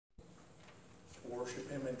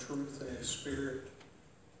worship him in truth and in spirit,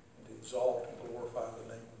 and to exalt and glorify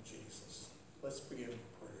the name of Jesus. Let's begin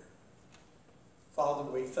with prayer. Father,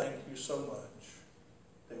 we thank you so much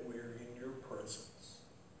that we are in your presence.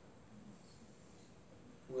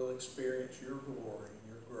 We'll experience your glory and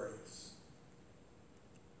your grace.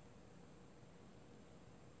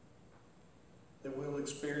 That we'll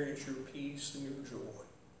experience your peace and your joy.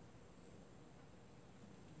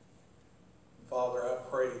 And Father, I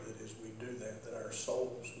pray that as we do that, that our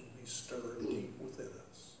souls would be stirred deep within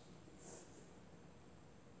us.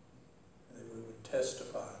 And that we would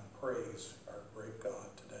testify and praise our great God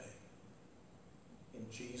today. In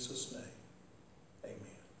Jesus' name, amen.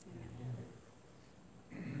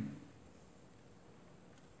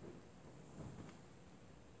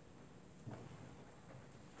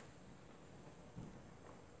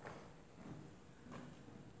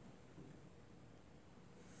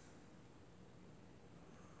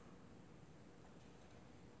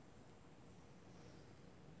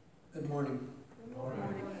 Good morning. Good morning.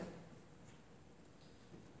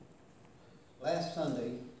 Last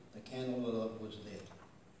Sunday, the candle of love was lit.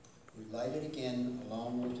 We light it again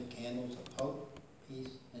along with the candles of hope,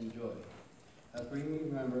 peace, and joy, as we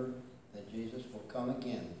remember that Jesus will come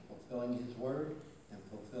again, fulfilling his word and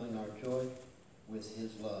fulfilling our joy with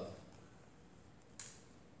his love.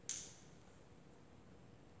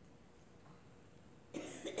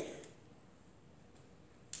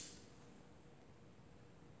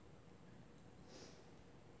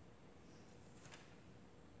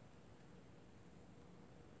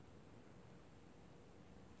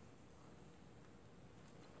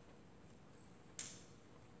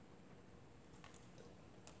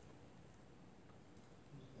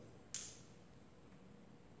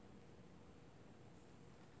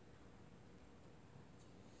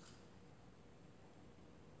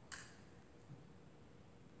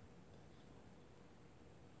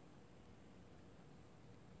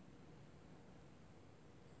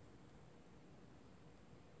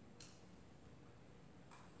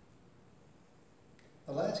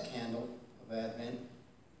 The last candle of Advent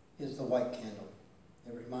is the white candle.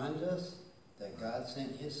 It reminds us that God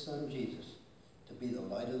sent his Son Jesus to be the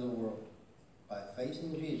light of the world. By faith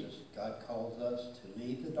in Jesus, God calls us to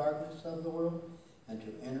leave the darkness of the world and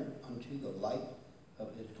to enter unto the light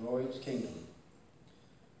of his glorious kingdom.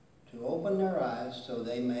 To open their eyes so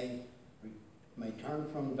they may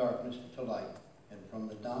turn from darkness to light and from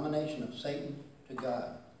the domination of Satan to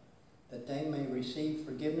God, that they may receive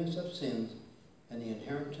forgiveness of sins and the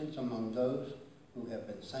inheritance among those who have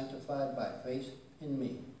been sanctified by faith in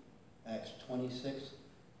me. Acts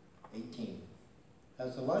 26:18.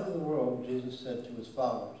 As the light of the world, Jesus said to his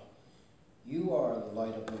followers, "You are the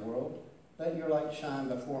light of the world. Let your light shine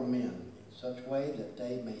before men in such way that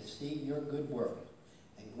they may see your good works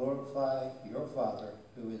and glorify your Father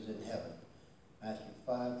who is in heaven." Matthew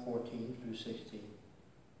 5:14-16.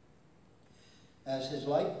 As his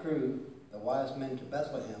light grew, the wise men to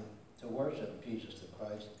Bethlehem to worship Jesus the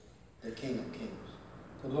Christ, the King of Kings,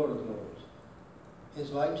 the Lord of Lords. His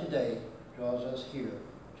light today draws us here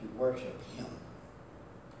to worship him.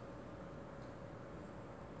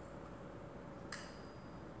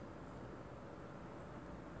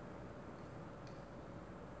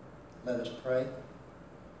 Let us pray.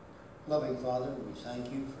 Loving Father, we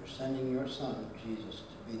thank you for sending your Son, Jesus,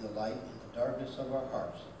 to be the light in the darkness of our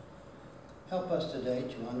hearts. Help us today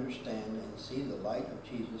to understand and see the light of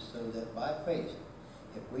Jesus so that by faith,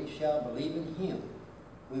 if we shall believe in him,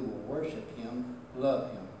 we will worship him,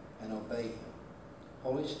 love him, and obey him.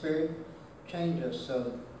 Holy Spirit, change us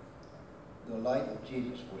so the light of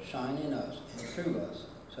Jesus will shine in us and through us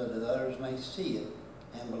so that others may see it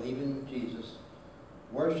and believe in Jesus,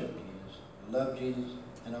 worship Jesus, love Jesus,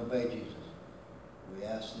 and obey Jesus. We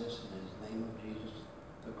ask this in his name of Jesus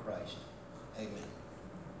the Christ. Amen.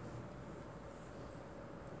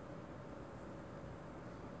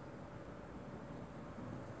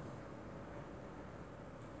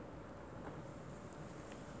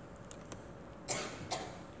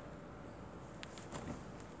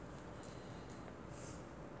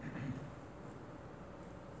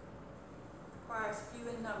 Choir's few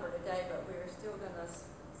in number today, but we're still going to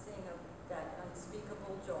sing of that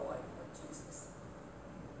unspeakable joy of Jesus.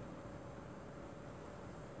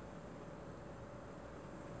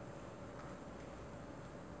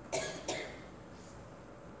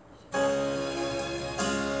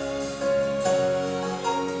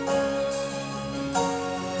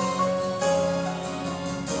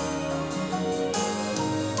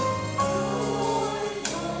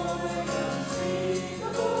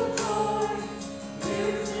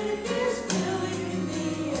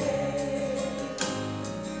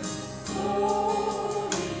 Oh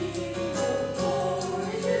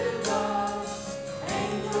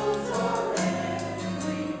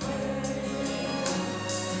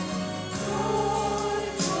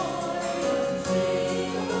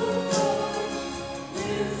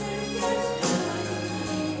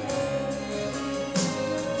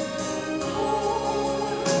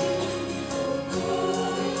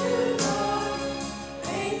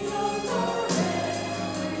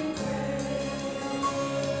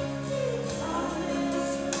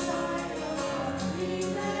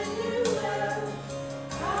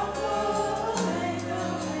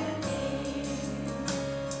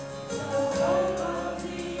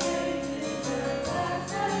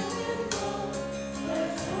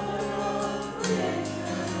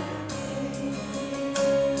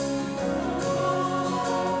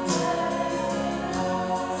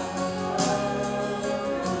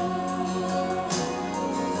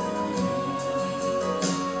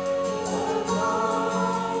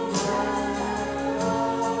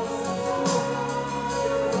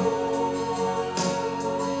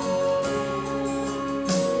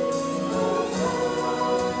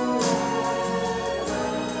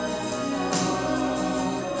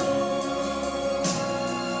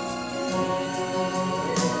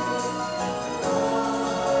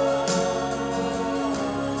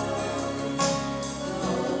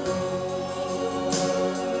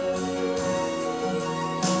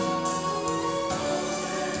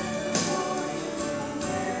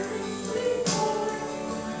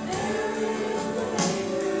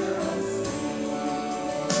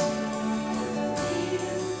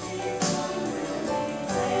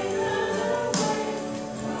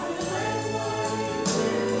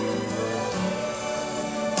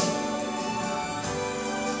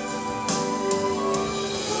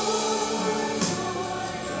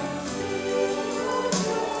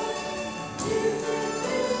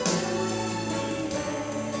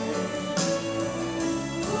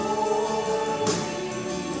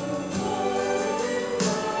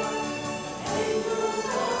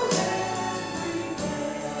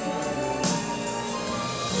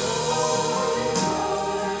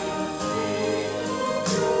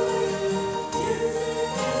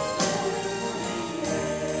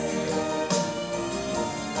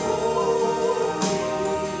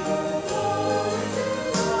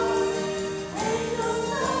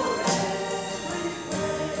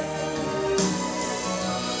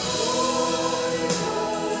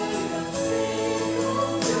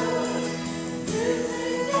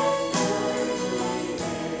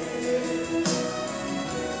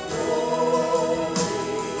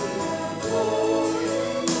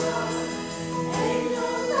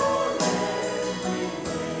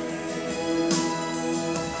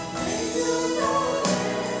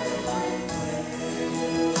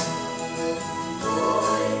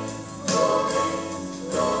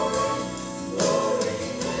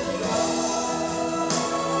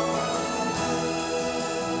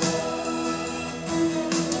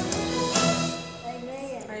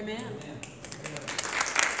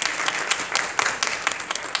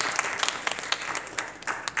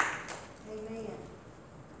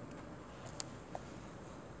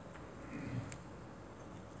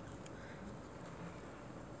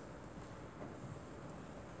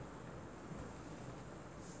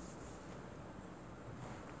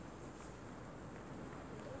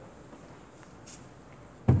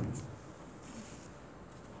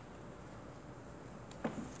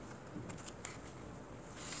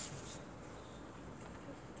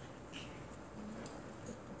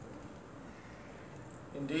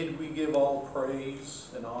Indeed, we give all praise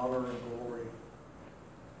and honor and glory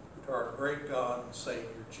to our great God and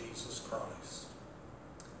Savior, Jesus Christ.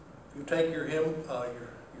 If you take your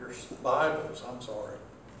Bibles, I'm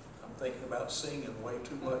thinking about singing way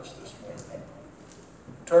too much this morning.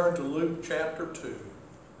 Turn to Luke chapter 2.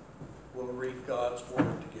 We'll read God's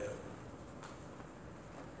Word together.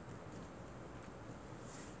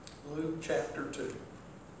 Luke chapter 2.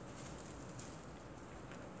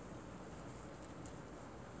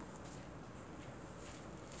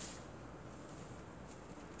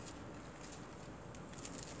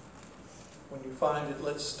 When you find it,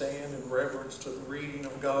 let's stand in reverence to the reading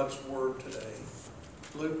of God's Word today.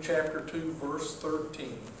 Luke chapter 2, verse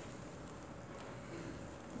 13.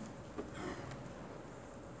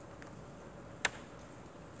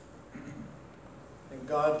 And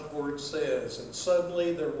God's Word says, "And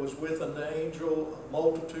suddenly there was with an angel a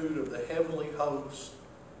multitude of the heavenly host,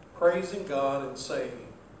 praising God and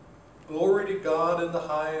saying, Glory to God in the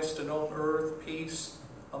highest, and on earth peace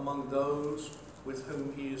among those with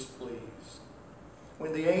whom he is pleased."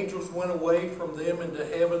 When the angels went away from them into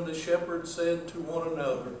heaven, the shepherds said to one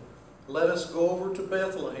another, "Let us go over to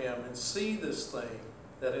Bethlehem and see this thing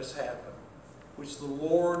that has happened, which the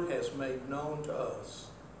Lord has made known to us."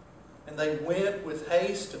 And they went with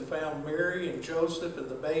haste and found Mary and Joseph and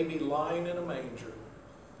the baby lying in a manger.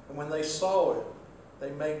 And when they saw it, they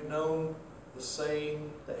made known the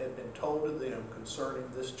saying that had been told to them concerning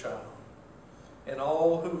this child. And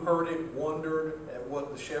all who heard it wondered at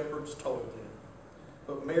what the shepherds told them.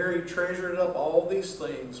 But Mary treasured up all these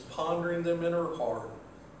things, pondering them in her heart.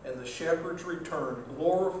 And the shepherds returned,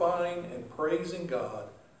 glorifying and praising God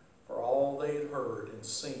for all they had heard and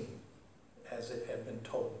seen as it had been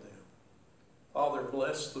told them. Father,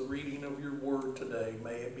 bless the reading of your word today.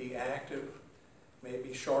 May it be active. May it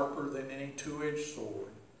be sharper than any two-edged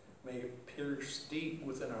sword. May it pierce deep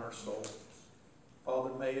within our souls.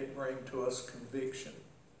 Father, may it bring to us conviction.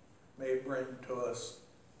 May it bring to us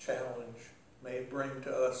challenge. May it bring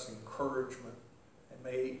to us encouragement. And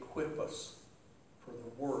may it equip us for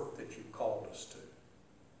the work that you've called us to.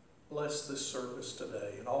 Bless this service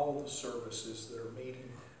today and all the services that are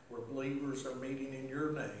meeting, where believers are meeting in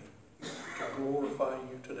your name to glorify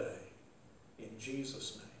you today. In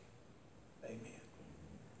Jesus' name,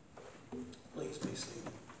 amen. Please be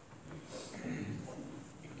seated.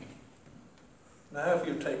 Now if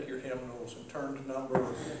you take your hymnals and turn to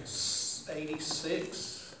number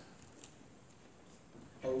 86,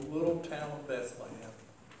 "O Little Town of Bethlehem,"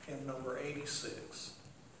 hymn number 86.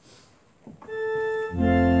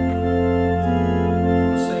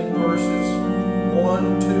 Sing verses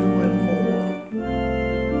 1, 2, and 4.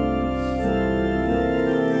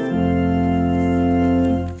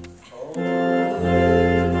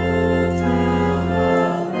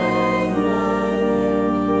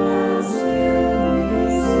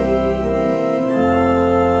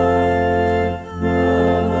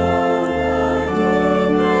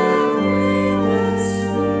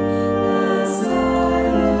 Star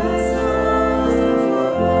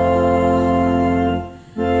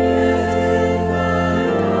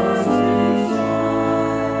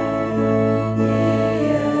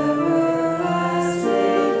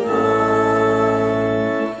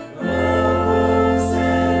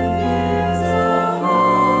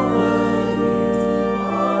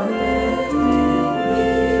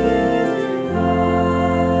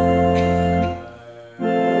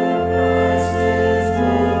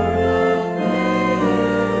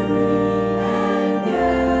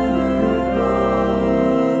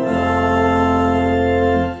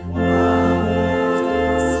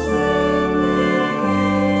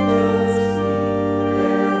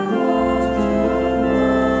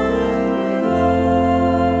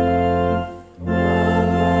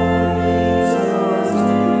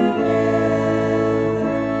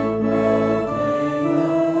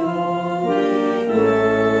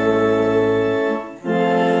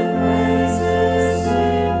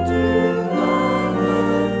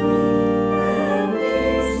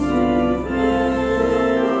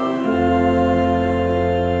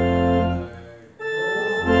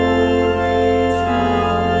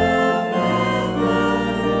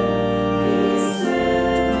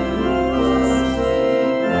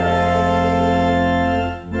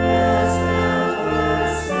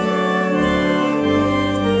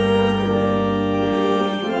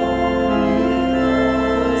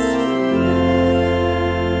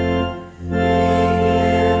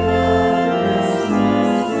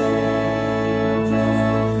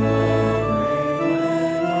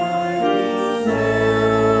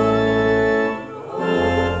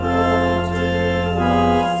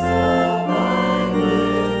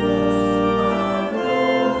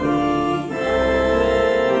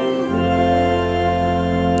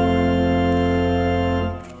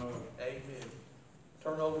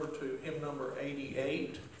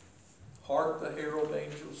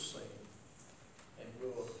sing. And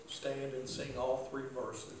we'll stand and sing all 3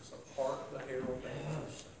 verses of Hark the Herald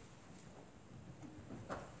Angels Sing.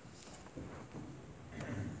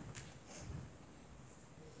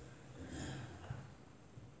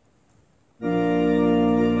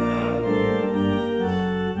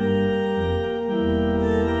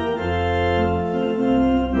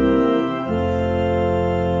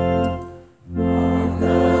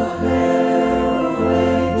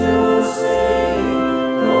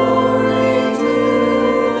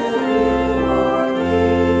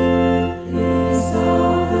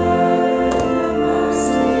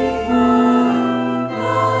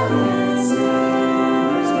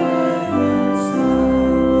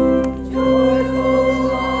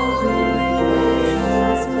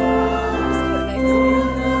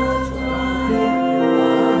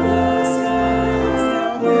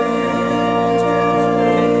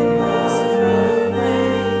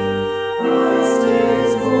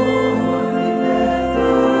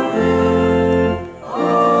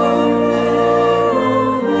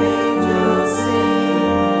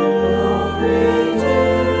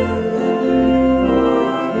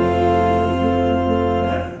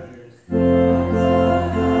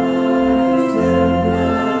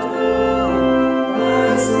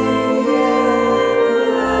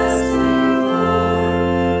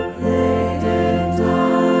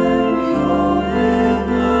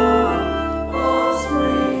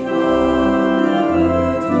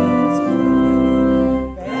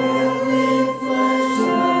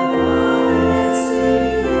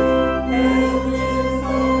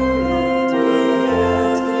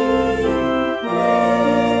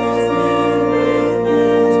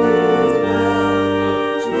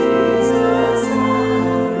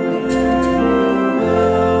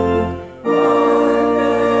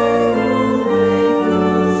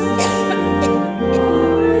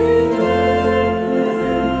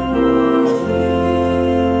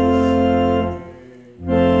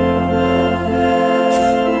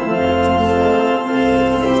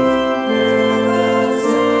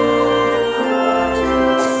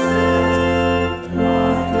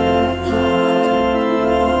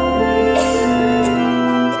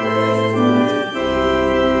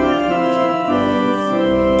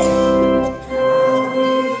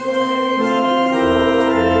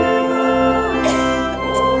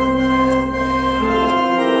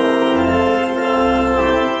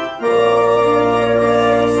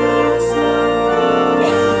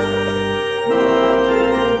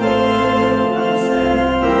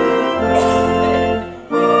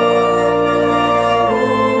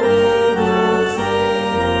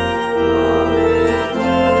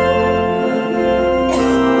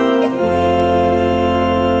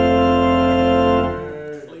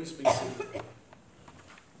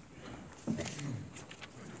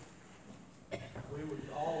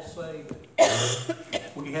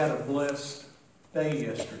 day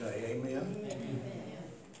yesterday. Amen? Amen.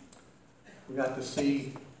 We got to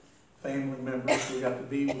see family members. We got to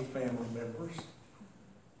be with family members.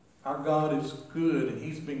 Our God is good, and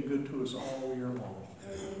He's been good to us all year long.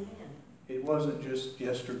 Amen. It wasn't just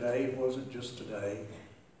yesterday. It wasn't just today.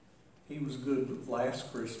 He was good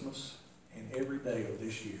last Christmas and every day of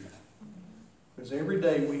this year. Because every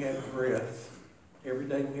day we had breath, every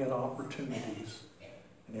day we had opportunities,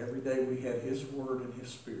 and every day we had His Word and His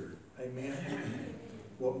Spirit. Amen?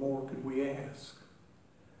 What more could we ask?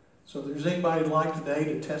 So if there's anybody like today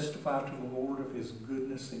to testify to the Lord of His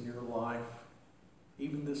goodness in your life,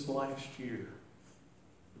 even this last year,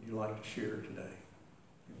 would you like to share today?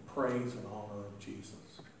 In praise and honor of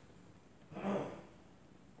Jesus. I'd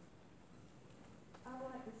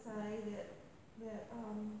like to say that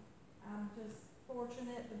I'm just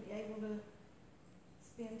fortunate to be able to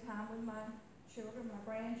spend time with my children, my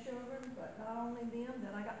grandchildren, but not only them,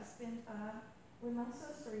 that I got to spend time with my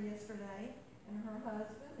sister yesterday and her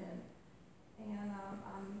husband, and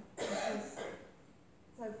I'm just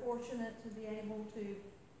so fortunate to be able to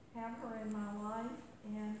have her in my life,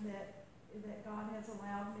 and that God has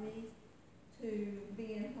allowed me to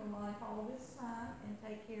be in her life all this time and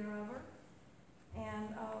take care of her,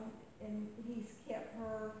 and He's kept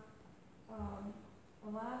her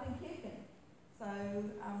alive and kicking. So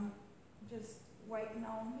I'm just waiting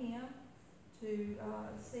on Him to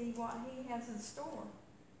see what He has in store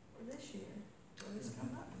for this year, for this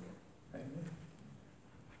coming up year. Amen.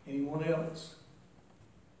 Anyone else?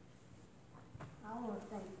 I want to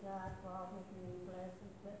thank God for all His many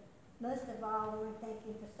blessings, but most of all, I want to thank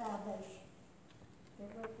Him for salvation. If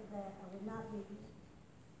it were for that, I would not be here.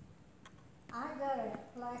 I got a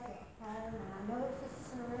plaque at home, and I know it's a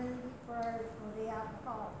serenity prayer for the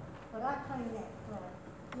alcohol, but I claim that prayer.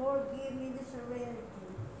 Lord, give me the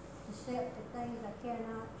serenity accept the things I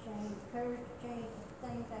cannot change, courage to change the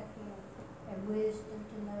things I can, and wisdom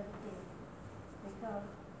to know the difference.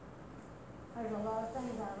 Because there's a lot of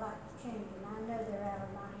things I'd like to change, and I know they're out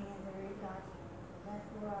of my hands, they're in God's hands. And that's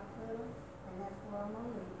where I put them, and that's where I'm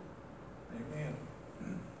going to leave them. Amen.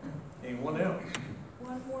 Anyone else?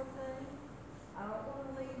 One more thing, I don't want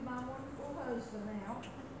to leave my wonderful husband out.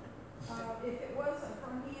 If it wasn't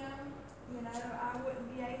for him, you know, I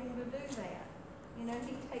wouldn't be able to do that. You know,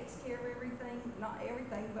 he takes care of everything, not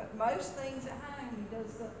everything, but most things at home. He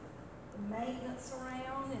does the maintenance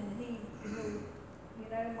around, and he will, you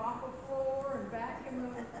know, mop a floor and vacuum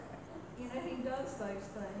them. You know, he does those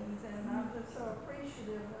things, and I'm just so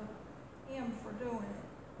appreciative of him for doing it.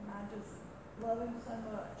 And I just love him so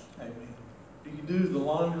much. Amen. Do you do the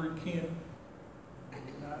laundry, Ken?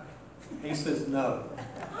 No. He says no.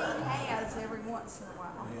 He has every once in a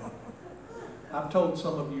while. Yeah. I've told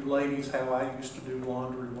some of you ladies how I used to do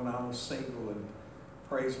laundry when I was single, and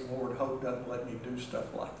praise the Lord, Hope doesn't let me do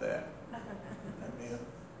stuff like that. Amen.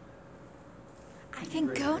 I can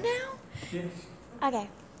go now? Yes. Okay.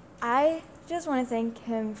 I just want to thank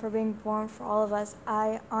him for being born for all of us.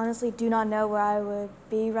 I honestly do not know where I would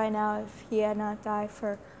be right now if he had not died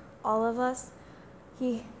for all of us.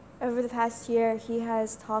 Over the past year, he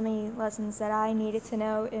has taught me lessons that I needed to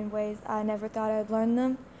know in ways I never thought I'd learn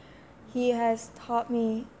them. He has taught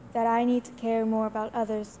me that I need to care more about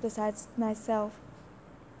others besides myself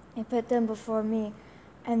and put them before me,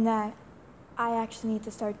 and that I actually need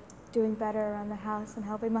to start doing better around the house and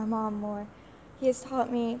helping my mom more. He has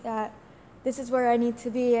taught me that this is where I need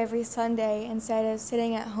to be every Sunday instead of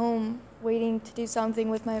sitting at home waiting to do something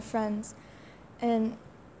with my friends. And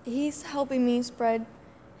he's helping me spread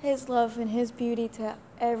his love and his beauty to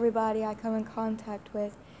everybody I come in contact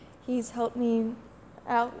with. He's helped me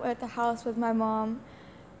out at the house with my mom.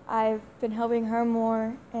 I've been helping her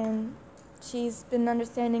more, and she's been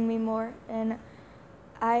understanding me more, and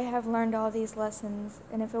I have learned all these lessons,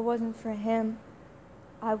 and if it wasn't for him,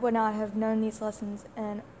 I would not have known these lessons,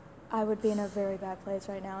 and I would be in a very bad place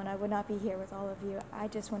right now, and I would not be here with all of you. I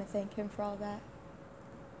just want to thank him for all that.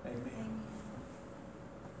 Amen.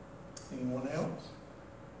 Anyone else?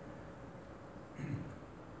 I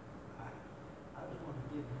just want to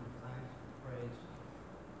give him thanks and praise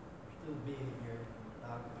for still being here. The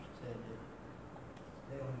doctors said that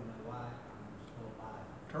they don't even know why I'm still alive.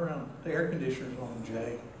 Turn on the air conditioner's on,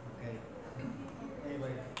 Jay. Okay.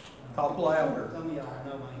 Anyway. Talk louder. Some of y'all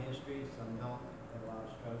know my history, some don't. I've had a lot of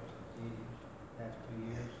strokes and seizures the past 2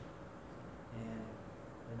 years. And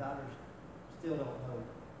the doctors still don't know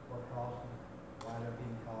what caused them, why they're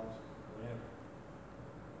being caused, whatever.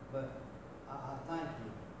 But I thank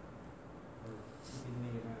you for keeping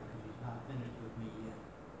me around, because he's not finished with me yet.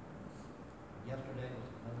 Yesterday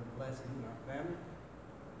was another blessing in our family.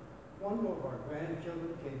 One more of our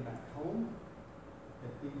grandchildren came back home to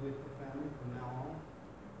be with the family from now on.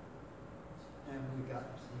 And we got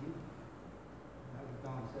to see him. That was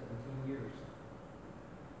gone 17 years.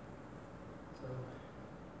 So,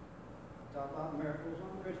 talk about miracles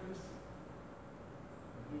on Christmas.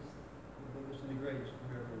 He's the biggest and the greatest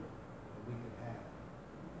miracle that we could have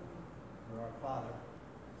for our Father.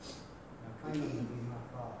 Now, claiming to be my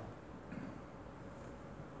Father.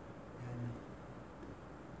 And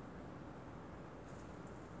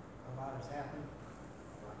a lot has happened.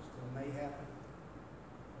 A lot still may happen.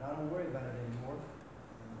 But I don't worry about it anymore.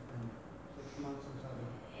 It's been 6 months since I've been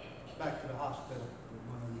back to the hospital with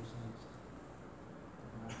one of these things.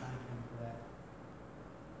 And I thank him for that.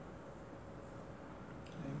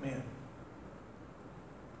 Amen.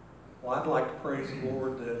 Well, I'd like to praise the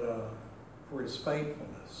Lord that for his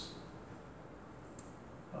faithfulness.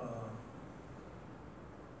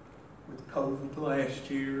 With COVID last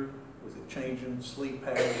year, with it changing sleep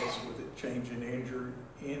habits, with it changing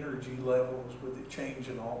energy levels, with it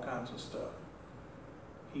changing all kinds of stuff,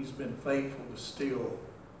 he's been faithful to still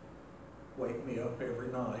wake me up every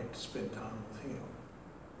night to spend time with him.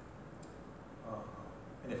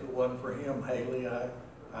 And if it wasn't for him, Haley,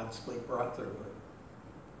 I'd sleep right through it,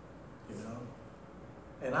 you know.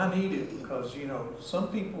 And I need it because, you know, some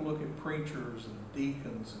people look at preachers and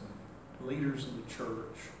deacons and leaders in the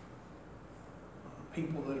church,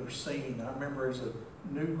 people that are seen. I remember as a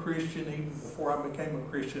new Christian, even before I became a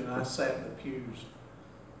Christian, I sat in the pews.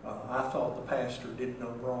 I thought the pastor did no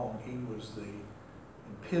wrong. He was the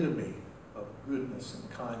epitome of goodness and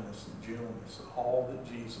kindness and gentleness, all that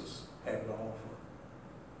Jesus had to offer.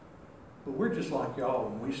 But we're just like y'all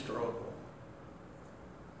when we struggle.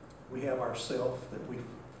 We have ourself that we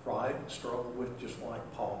fight and struggle with, just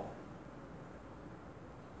like Paul.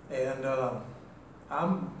 And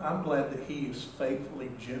I'm glad that he is faithfully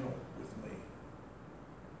gentle with me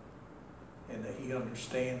and that he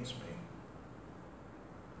understands me.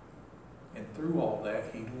 And through all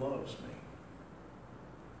that, he loves me.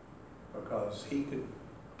 Because he could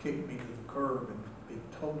kick me to the curb and be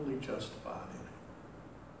totally justified in it.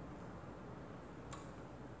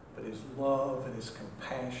 But his love and his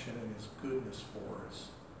compassion and his goodness for us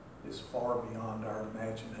is far beyond our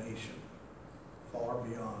imagination, far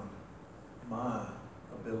beyond my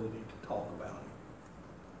ability to talk about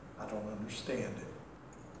it. I don't understand it,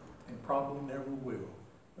 and probably never will.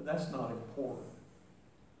 But that's not important.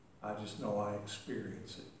 I just know I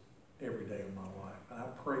experience it every day of my life, and I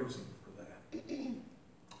praise him for that. Amen.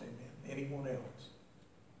 Anyone else?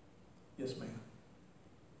 Yes, ma'am.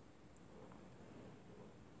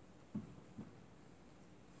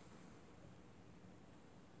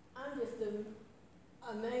 I'm just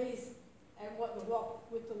amazed at what the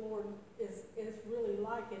walk with the Lord is really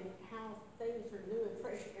like and how things are new and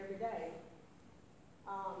fresh every day.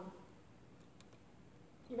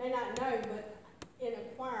 You may not know, but in a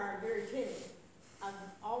choir, I'm very timid. I've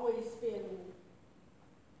always been,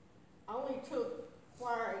 I only took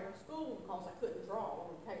choir in school because I couldn't draw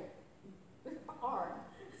on paper. It's hard.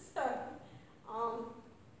 So,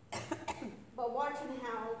 but watching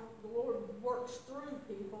how the Lord works through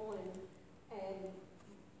people and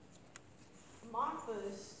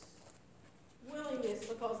Martha's willingness,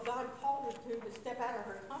 because God called her to step out of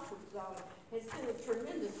her comfort zone, has been a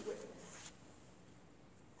tremendous witness.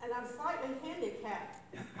 And I'm slightly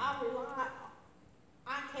handicapped.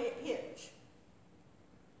 I can't hitch.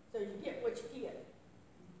 So you get what you get.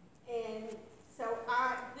 And so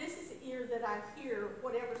this is the ear that I hear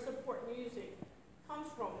whatever support music comes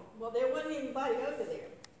from. Well, there wasn't anybody over there.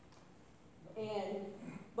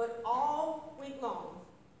 But all week long,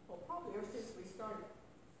 well, probably ever since we started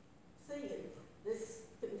singing this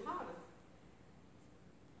cantata,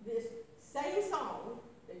 this same song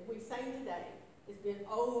that we sang today has been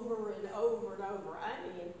over and over and over. I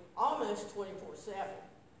mean, almost 24/7.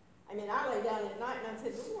 I mean, I lay down at night and I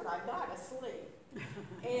said, Lord, I gotta sleep.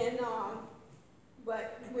 And,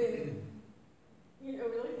 but when,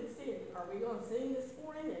 really could see, are we gonna sing this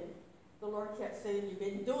morning? And the Lord kept saying, you've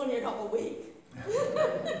been doing it all week.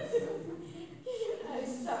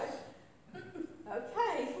 So,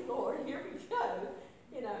 okay, Lord, here we go.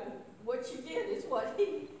 What you did is what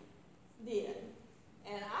he did.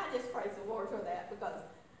 And I just praise the Lord for that because,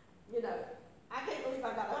 I can't believe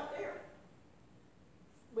I got up there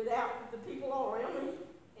without the people all around me.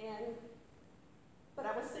 But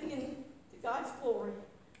I was singing to God's glory.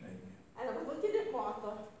 Amen. And I was looking at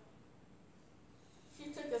Martha.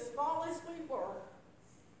 She took as small as we were,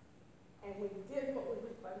 and we did what we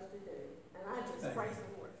were supposed to do. And I just Amen. praise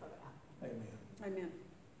the Lord for that. Amen. Amen.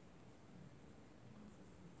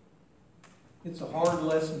 It's a hard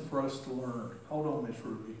lesson for us to learn. Hold on, Miss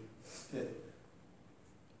Ruby.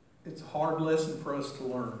 It's a hard lesson for us to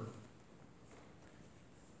learn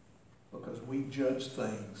because we judge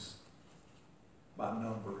things by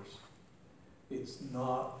numbers. It's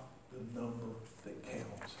not the number that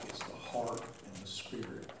counts. It's the heart and the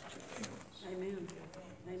spirit that counts. Amen.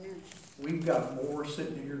 Amen. We've got more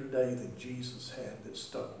sitting here today than Jesus had that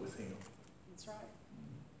stuck with him. That's right.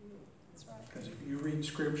 That's right. Because if you read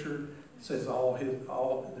Scripture, it says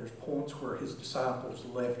there's points where his disciples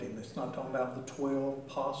left him. It's not talking about the 12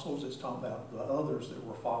 apostles. It's talking about the others that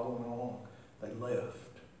were following along. They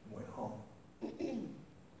left and went home.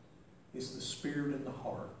 It's the spirit and the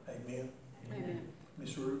heart. Amen. Amen.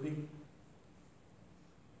 Miss Ruby?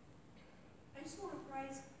 I just want to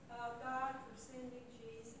praise God for sending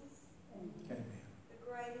Jesus, Amen. the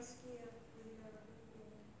greatest gift we've ever been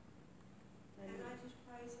given. And I just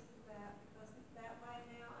praise him for that, because that way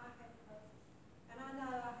now I have hope. And I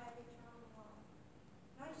know I have eternal life.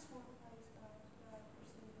 And I just want to praise God today for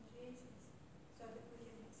sending Jesus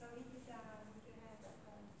so he could die and we could have that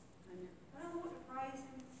hope. Amen. And I want to praise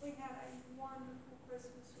him. We had a wonderful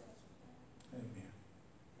Christmas yesterday. Amen.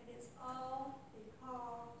 And it's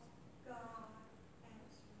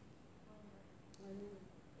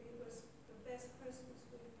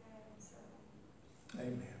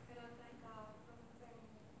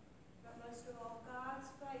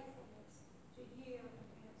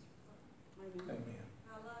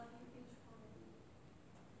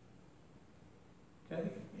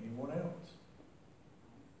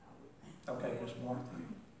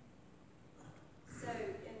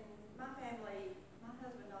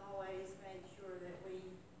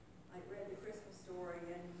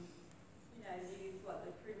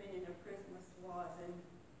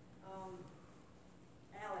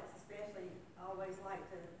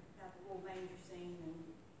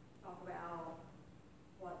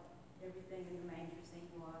everything in the manger scene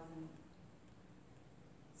was. And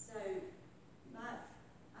so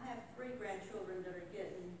I have 3 grandchildren that are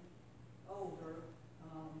getting older,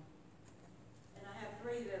 and I have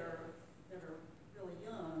 3 that are really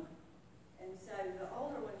young. And so the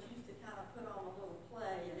older ones used to kind of put on a little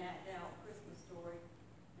play and act out Christmas story.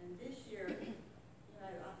 And this year,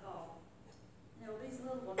 I thought, these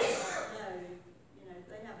little ones don't know,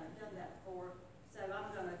 they haven't done that before. So I'm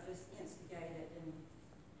going to just instigate it and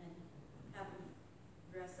have them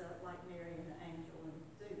dress up like Mary and the angel and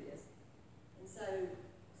do this. And so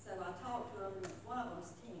I talked to them, and one of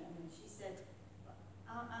them's 10, and she said,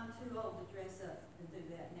 I'm too old to dress up and do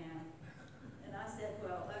that now. And I said,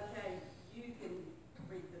 well, okay, you can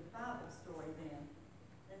read the Bible story then.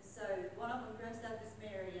 And so one of them dressed up as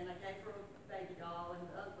Mary, and I gave her a baby doll, and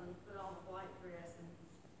the other one put on a white dress, and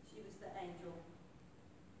she was the angel.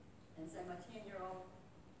 And so my 10-year-old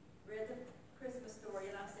read the Christmas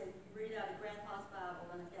story, and I said, you read out of Grandpa's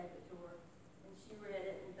Bible, and I gave it to her. And she read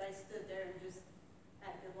it, and they stood there and just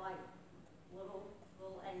acted like little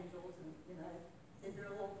angels, and did their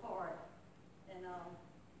little part. And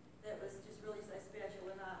that was just really so special,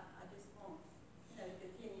 and I just want to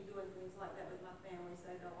continue doing things like that with my family, so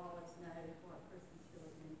they'll always know what Christmas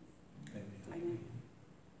really means. Amen.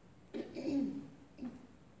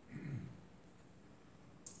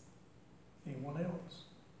 Anyone else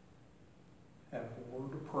have a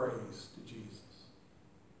word of praise to Jesus?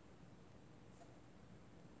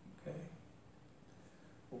 Okay.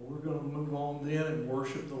 Well, we're going to move on then and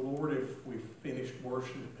worship the Lord. If we've finished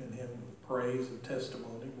worshiping Him with praise and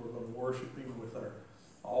testimony, we're going to worship Him with our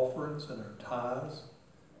offerings and our tithes.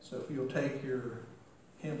 So if you'll take your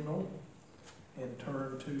hymnal and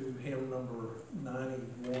turn to hymn number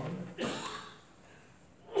 91.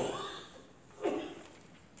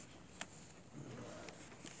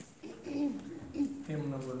 Hymn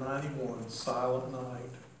number 91, Silent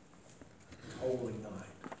Night, Holy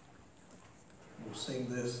Night. We'll sing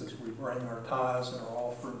this as we bring our tithes and our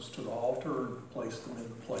offerings to the altar and place them in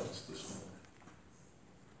the plates this morning.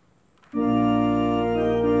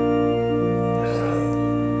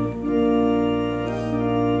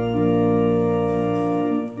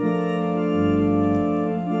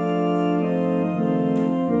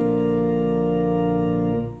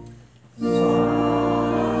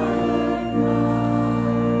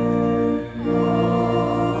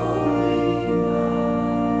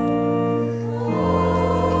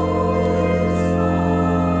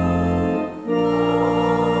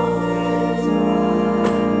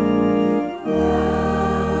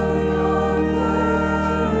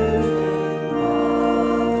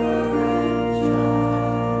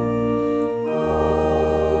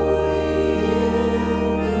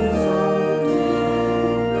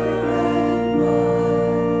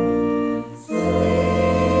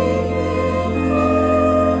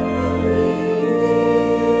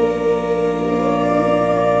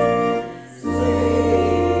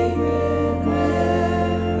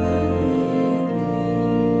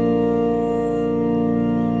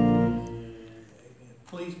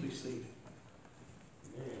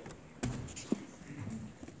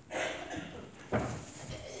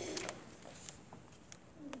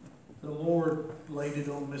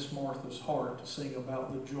 Miss Martha's heart to sing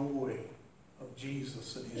about the joy of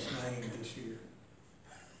Jesus and His name this year.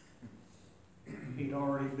 He'd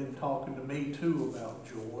already been talking to me too about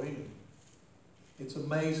joy. It's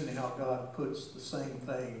amazing how God puts the same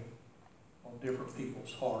thing on different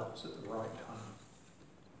people's hearts at the right time.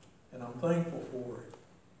 And I'm thankful for it.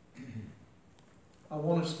 I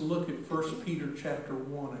want us to look at 1 Peter chapter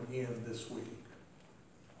 1 again this week.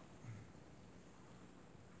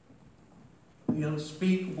 The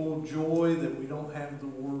unspeakable joy that we don't have the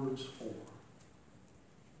words for.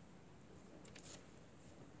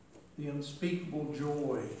 The unspeakable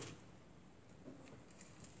joy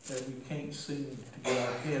that we can't seem to get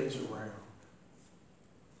our heads around.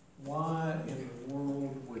 Why in the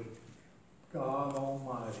world would God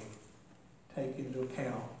Almighty take into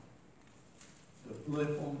account the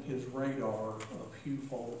blip on His radar of Hugh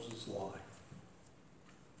Foles' life?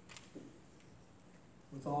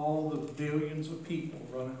 With all the billions of people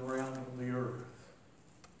running around on the earth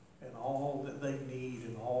and all that they need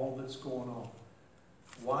and all that's going on,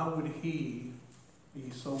 why would He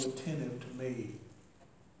be so attentive to me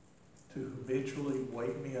to habitually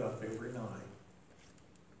wake me up every night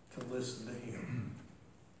to listen to Him?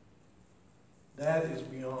 That is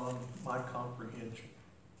beyond my comprehension.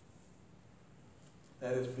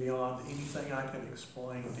 That is beyond anything I can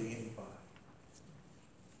explain to anybody.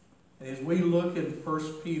 And as we look in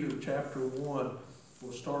 1 Peter chapter 1,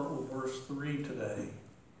 we'll start with verse 3 today.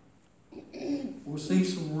 we'll see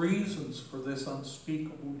some reasons for this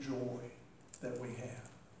unspeakable joy that we have.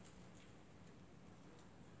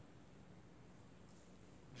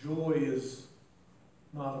 Joy is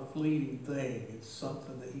not a fleeting thing. It's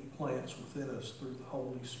something that He plants within us through the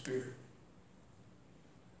Holy Spirit.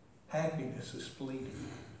 Happiness is fleeting.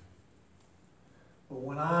 But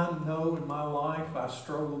when I know in my life I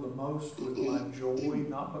struggle the most with my joy,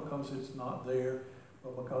 not because it's not there,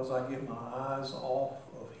 but because I get my eyes off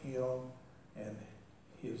of Him and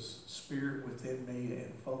His Spirit within me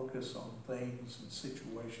and focus on things and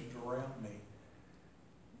situations around me,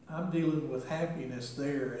 I'm dealing with happiness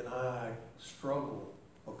there, and I struggle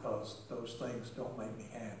because those things don't make me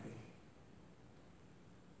happy.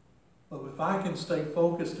 But if I can stay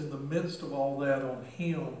focused in the midst of all that on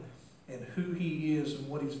Him and who He is and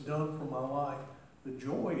what He's done for my life, the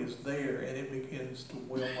joy is there, and it begins to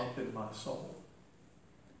well up in my soul.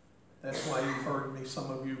 That's why you've heard me,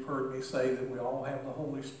 some of you have heard me say that we all have the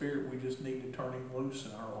Holy Spirit. We just need to turn Him loose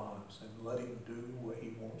in our lives and let Him do what He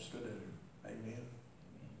wants to do. Amen.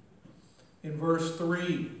 In verse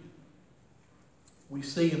 3, we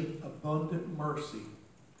see an abundant mercy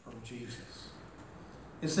from Jesus.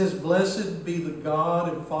 It says, "Blessed be the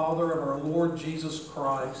God and Father of our Lord Jesus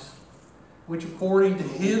Christ, which according to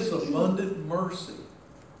His abundant mercy,"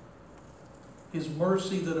 His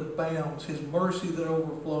mercy that abounds, His mercy that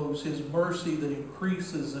overflows, His mercy that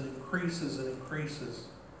increases and increases and increases,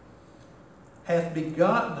 "hath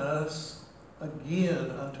begotten us again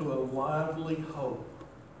unto a lively hope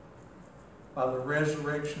by the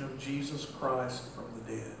resurrection of Jesus Christ from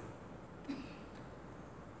the dead."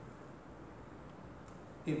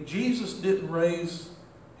 If Jesus didn't raise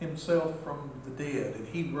Himself from the dead, and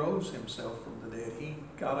He rose Himself from the dead, He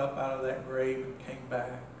got up out of that grave and came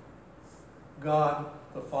back, God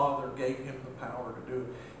the Father gave Him the power to do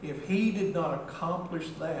it. If He did not accomplish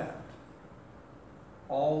that,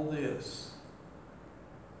 all this,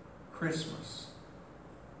 Christmas,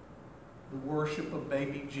 the worship of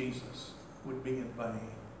baby Jesus, would be in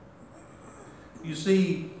vain. You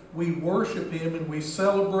see, we worship Him and we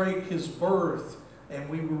celebrate His birth and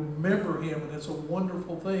we remember Him, and it's a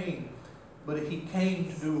wonderful thing. But He came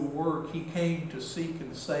to do a work. He came to seek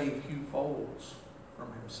and save Hugh Foles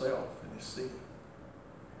from himself and his sin.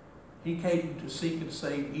 He came to seek and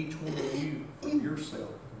save each one of you from yourself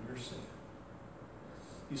and your sin.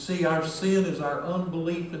 You see, our sin is our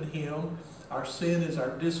unbelief in Him. Our sin is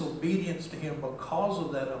our disobedience to Him because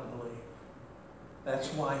of that unbelief. That's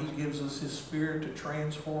why He gives us His Spirit to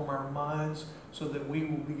transform our minds so that we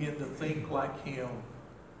will begin to think like Him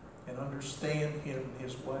and understand Him and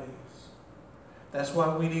His ways. That's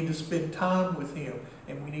why we need to spend time with Him,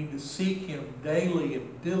 and we need to seek Him daily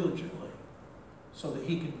and diligently so that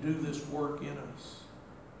He can do this work in us.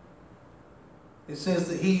 It says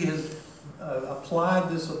that He has applied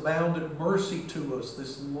this abundant mercy to us,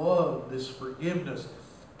 this love, this forgiveness,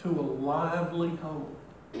 to a lively hope.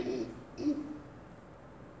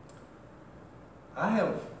 I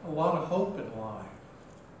have a lot of hope in life.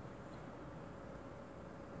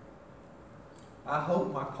 I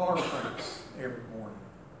hope my car cranks every morning.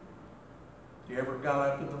 You ever got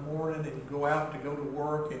up in the morning and you go out to go to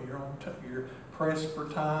work and you're pressed for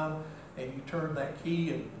time and you turn that key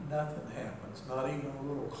and nothing happens, not even a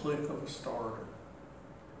little click of a starter.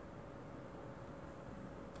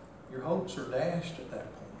 Your hopes are dashed at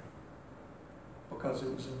that point because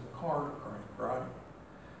it was in the car to crank, right?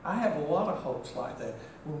 I have a lot of hopes like that.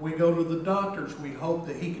 When we go to the doctors, we hope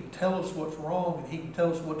that he can tell us what's wrong and he can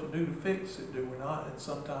tell us what to do to fix it, do we not? And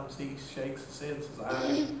sometimes he shakes his head and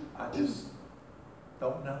says, I just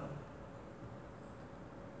don't know.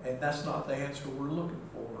 And that's not the answer we're looking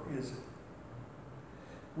for, is it?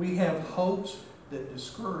 We have hopes that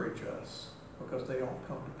discourage us because they don't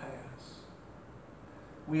come to pass.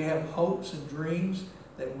 We have hopes and dreams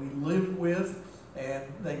that we live with and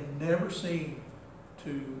they never seem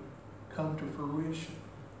to come to fruition.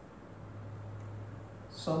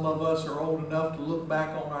 Some of us are old enough to look back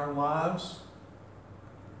on our lives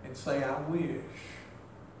and say, I wish.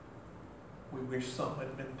 We wish something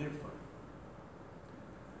had been different.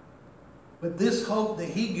 But this hope that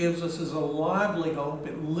he gives us is a lively hope.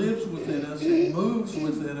 It lives within us, it moves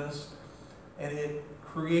within us, and it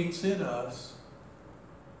creates in us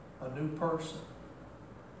a new person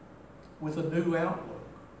with a new outlook,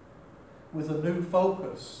 with a new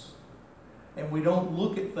focus. And we don't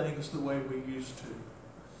look at things the way we used to.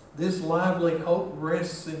 This lively hope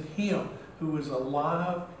rests in him who is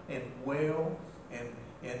alive and well and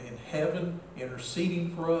in heaven,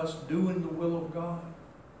 interceding for us, doing the will of God.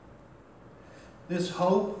 This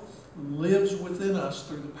hope lives within us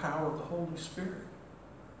through the power of the Holy Spirit.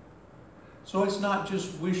 So it's not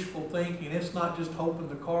just wishful thinking. It's not just hoping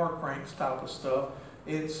the car cranks type of stuff.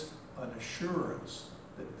 It's an assurance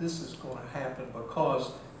that this is going to happen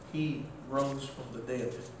because he rose from the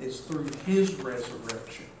dead. It's through his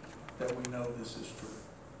resurrection that we know this is true.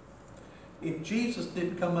 If Jesus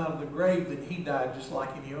didn't come out of the grave, then he died just like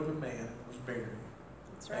any other man and was buried.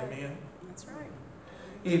 That's right. Amen? That's right.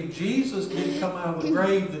 If Jesus didn't come out of the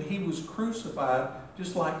grave, then he was crucified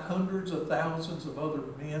just like hundreds of thousands of other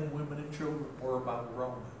men, women, and children were by the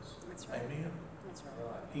Romans. That's right. Amen? That's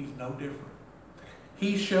right. He's no different.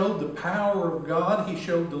 He showed the power of God. He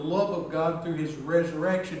showed the love of God through his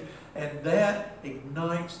resurrection, and that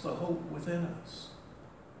ignites the hope within us.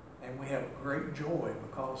 And we have great joy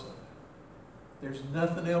because of it. There's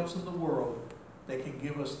nothing else in the world that can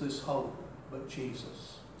give us this hope but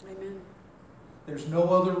Jesus. Amen. There's no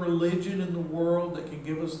other religion in the world that can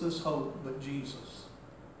give us this hope but Jesus.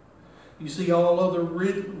 You see, all other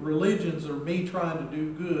religions are me trying to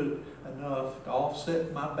do good enough to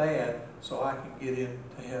offset my bad so I can get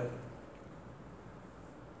into heaven.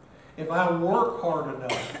 If I work hard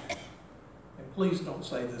enough, and please don't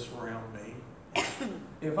say this around me,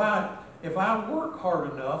 if I work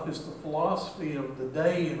hard enough, is the philosophy of the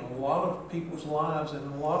day in a lot of people's lives and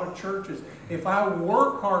in a lot of churches. If I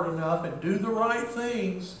work hard enough and do the right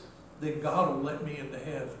things, then God will let me into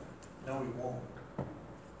heaven. No, he won't.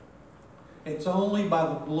 It's only by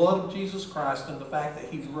the blood of Jesus Christ and the fact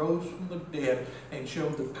that he rose from the dead and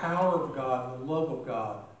showed the power of God and the love of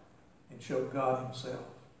God and showed God himself.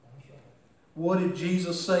 What did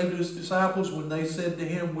Jesus say to his disciples when they said to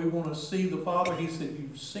him, we want to see the Father? He said,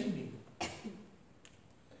 you've seen him.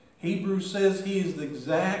 Hebrews says he is the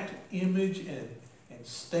exact image and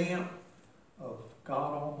stamp of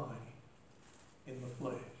God Almighty in the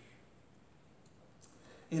flesh.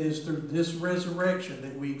 It is through this resurrection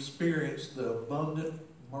that we experience the abundant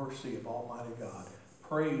mercy of Almighty God.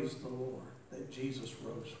 Praise the Lord that Jesus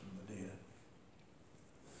rose from the dead.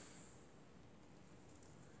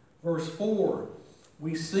 Verse 4,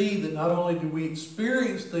 we see that not only do we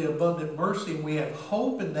experience the abundant mercy and we have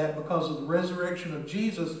hope in that because of the resurrection of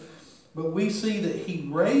Jesus, but we see that he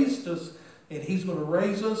raised us and he's going to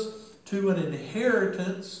raise us to an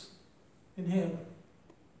inheritance in heaven.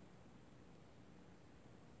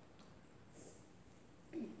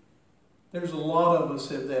 There's a lot of us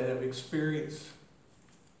that have experienced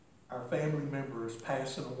our family members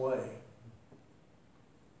passing away.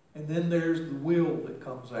 And then there's the will that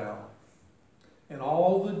comes out. And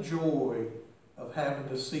all the joy of having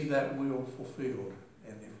to see that will fulfilled.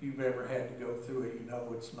 And if you've ever had to go through it, you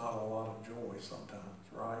know it's not a lot of joy sometimes,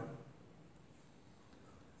 right?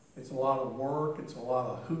 It's a lot of work. It's a lot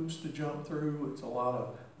of hoops to jump through. It's a lot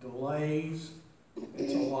of delays.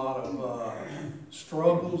 It's a lot of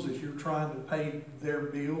struggles as you're trying to pay their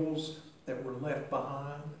bills that were left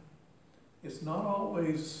behind. It's not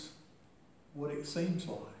always what it seems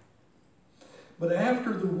like. But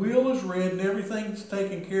after the will is read and everything's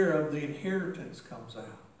taken care of, the inheritance comes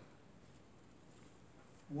out.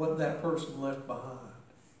 What that person left behind.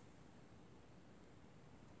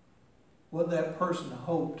 What that person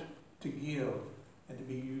hoped to give and to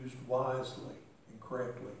be used wisely and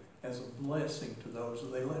correctly as a blessing to those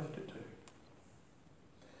that they left it to.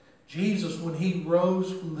 Jesus, when he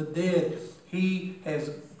rose from the dead, he has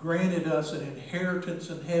granted us an inheritance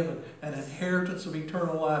in heaven, an inheritance of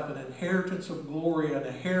eternal life, an inheritance of glory, an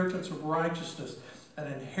inheritance of righteousness, an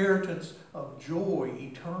inheritance of joy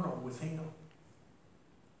eternal with him.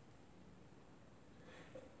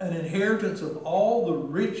 An inheritance of all the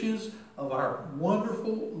riches of our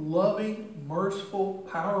wonderful, loving, merciful,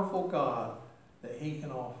 powerful God that he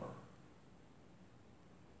can offer.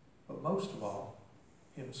 But most of all,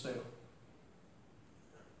 himself.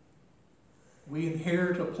 We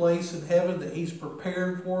inherit a place in heaven that he's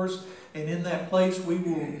prepared for us, and in that place we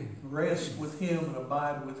will rest with him and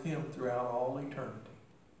abide with him throughout all eternity.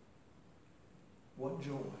 What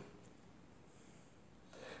joy.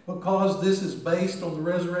 Because this is based on the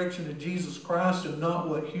resurrection of Jesus Christ and not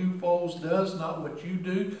what Hugh Foles does, not what you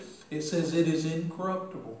do, it says it is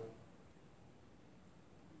incorruptible.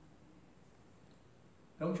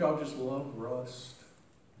 Don't y'all just love rust?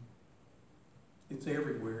 It's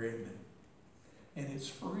everywhere, isn't it? And it's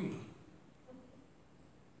free.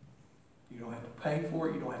 You don't have to pay for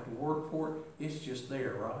it. You don't have to work for it. It's just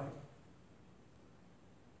there, right?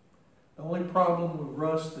 The only problem with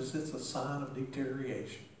rust is it's a sign of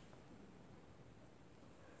deterioration.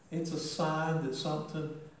 It's a sign that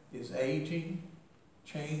something is aging,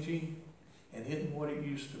 changing, and isn't what it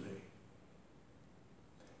used to be.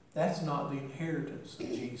 That's not the inheritance of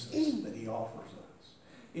Jesus that he offers us.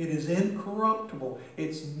 It is incorruptible.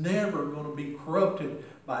 It's never going to be corrupted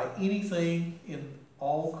by anything in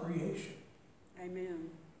all creation. Amen.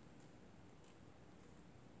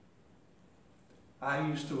 I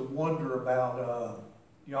used to wonder about,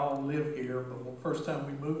 y'all live here, but the first time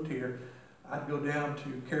we moved here, I'd go down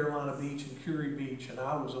to Carolina Beach and Curie Beach, and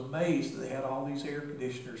I was amazed that they had all these air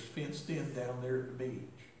conditioners fenced in down there at the beach.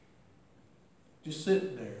 Just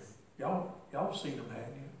sitting there. Y'all seen them,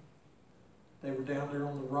 hadn't you? They were down there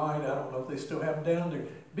on the right. I don't know if they still have them down there.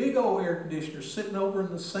 Big old air conditioners sitting over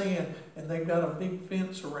in the sand, and they've got a big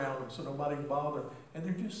fence around them so nobody can bother them. And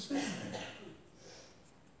they're just sitting there.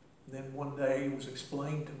 And then one day it was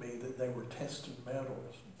explained to me that they were testing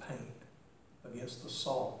metals and paint against the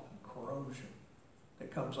salt and corrosion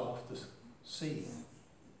that comes off the sea.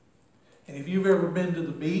 And if you've ever been to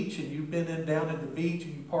the beach and you've been down at the beach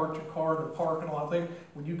and you parked your car in the parking lot there,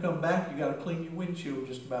 when you come back you got to clean your windshield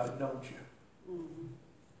just about it, don't you?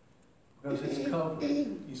 Because it's covered.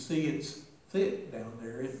 You see, it's thick down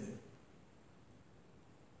there, isn't it?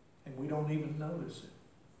 And we don't even notice it.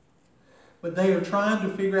 But they are trying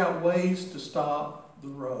to figure out ways to stop the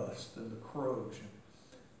rust and the corrosion.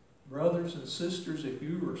 Brothers and sisters, if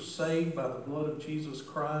you are saved by the blood of Jesus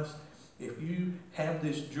Christ, if you have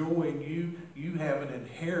this joy in you, you have an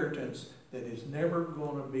inheritance that is never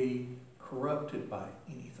going to be corrupted by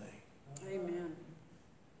anything. Amen.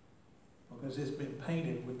 Because it's been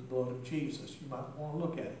painted with the blood of Jesus. You might want to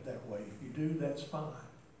look at it that way. If you do, that's fine.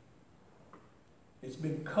 It's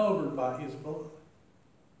been covered by His blood.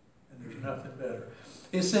 And there's nothing better.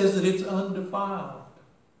 It says that it's undefiled.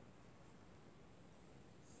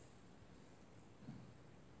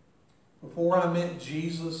 Before I met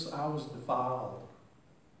Jesus, I was defiled.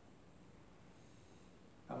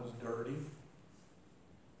 I was dirty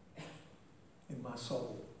in my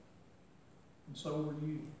soul. And so were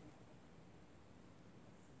you.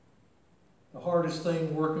 The hardest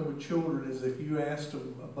thing working with children is if you asked a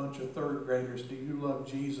bunch of third graders, do you love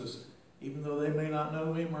Jesus? Even though they may not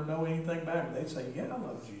know Him or know anything about Him, they'd say, yeah, I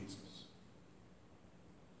love Jesus.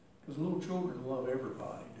 Because little children love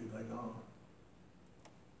everybody, do they not?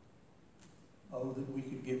 Oh, that we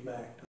could get back to